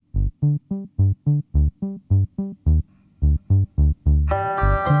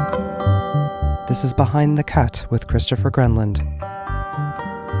This is Behind the Cut with Christopher Grenland,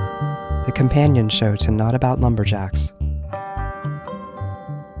 the companion show to Not About Lumberjacks.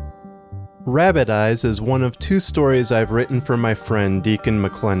 Rabbit Eyes is one of two stories I've written for my friend Deacon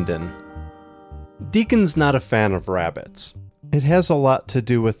McClendon. Deacon's not a fan of rabbits. It has a lot to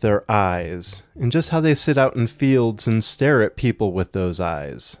do with their eyes, and just how they sit out in fields and stare at people with those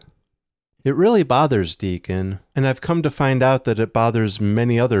eyes. It really bothers Deacon, and I've come to find out that it bothers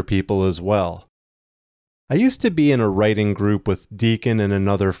many other people as well. I used to be in a writing group with Deacon and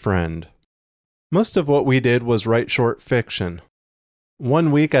another friend. Most of what we did was write short fiction.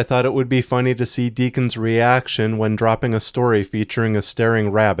 One week I thought it would be funny to see Deacon's reaction when dropping a story featuring a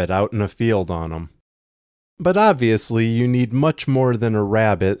staring rabbit out in a field on him. But obviously you need much more than a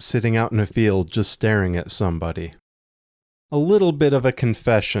rabbit sitting out in a field just staring at somebody. A little bit of a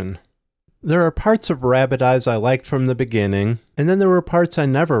confession. There are parts of Rabbit Eyes I liked from the beginning, and then there were parts I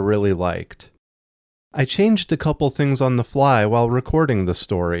never really liked. I changed a couple things on the fly while recording the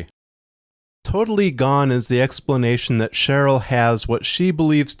story. Totally gone is the explanation that Cheryl has what she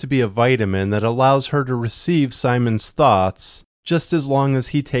believes to be a vitamin that allows her to receive Simon's thoughts just as long as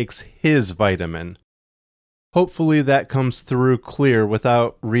he takes his vitamin. Hopefully that comes through clear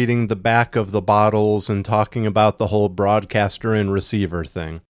without reading the back of the bottles and talking about the whole broadcaster and receiver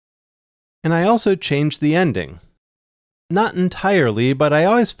thing. And I also changed the ending. Not entirely, but I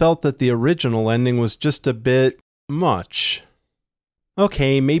always felt that the original ending was just a bit much.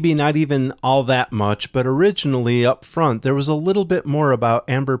 Okay, maybe not even all that much, but originally up front there was a little bit more about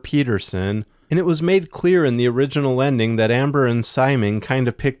Amber Peterson, and it was made clear in the original ending that Amber and Simon kind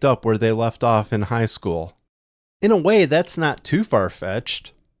of picked up where they left off in high school. In a way, that's not too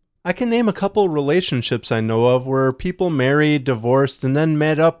far-fetched. I can name a couple relationships I know of where people married, divorced, and then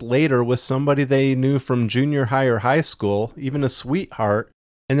met up later with somebody they knew from junior high or high school, even a sweetheart,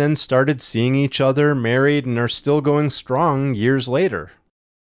 and then started seeing each other, married, and are still going strong years later.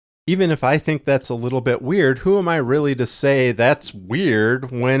 Even if I think that's a little bit weird, who am I really to say that's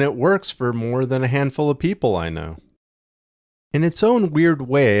weird when it works for more than a handful of people I know? In its own weird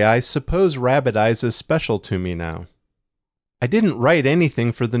way, I suppose Rabbit Eyes is special to me now. I didn't write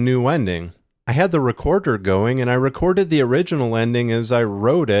anything for the new ending. I had the recorder going and I recorded the original ending as I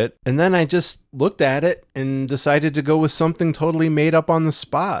wrote it, and then I just looked at it and decided to go with something totally made up on the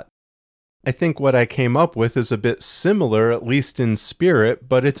spot. I think what I came up with is a bit similar, at least in spirit,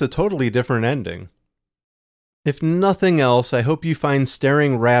 but it's a totally different ending. If nothing else, I hope you find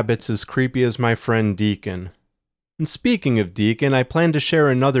staring rabbits as creepy as my friend Deacon. And speaking of Deacon, I plan to share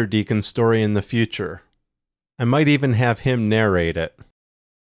another Deacon story in the future. I might even have him narrate it.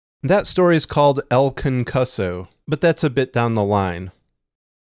 That story is called El Concusso, but that's a bit down the line.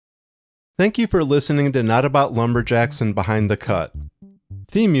 Thank you for listening to Not About Lumberjacks and Behind the Cut.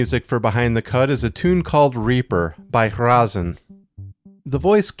 Theme music for Behind the Cut is a tune called Reaper by Hrazen. The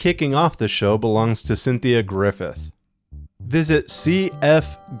voice kicking off the show belongs to Cynthia Griffith. Visit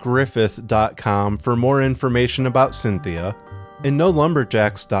cfgriffith.com for more information about Cynthia, and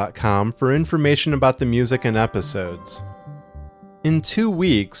NoLumberjacks.com for information about the music and episodes. In 2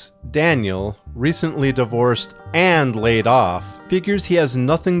 weeks, Daniel, recently divorced and laid off, figures he has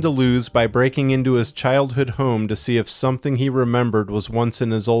nothing to lose by breaking into his childhood home to see if something he remembered was once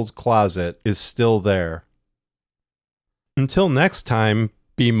in his old closet is still there. Until next time,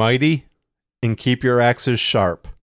 be mighty and keep your axes sharp.